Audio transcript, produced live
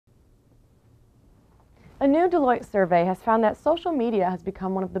A new Deloitte survey has found that social media has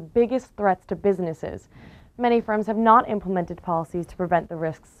become one of the biggest threats to businesses. Many firms have not implemented policies to prevent the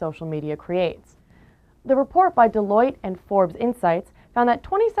risks social media creates. The report by Deloitte and Forbes Insights found that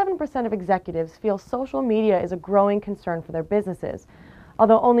 27% of executives feel social media is a growing concern for their businesses.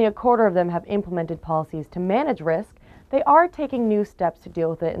 Although only a quarter of them have implemented policies to manage risk, they are taking new steps to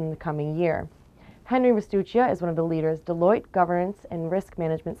deal with it in the coming year. Henry Restuccia is one of the leaders, Deloitte Governance and Risk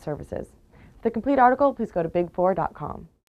Management Services. For the complete article, please go to big4.com.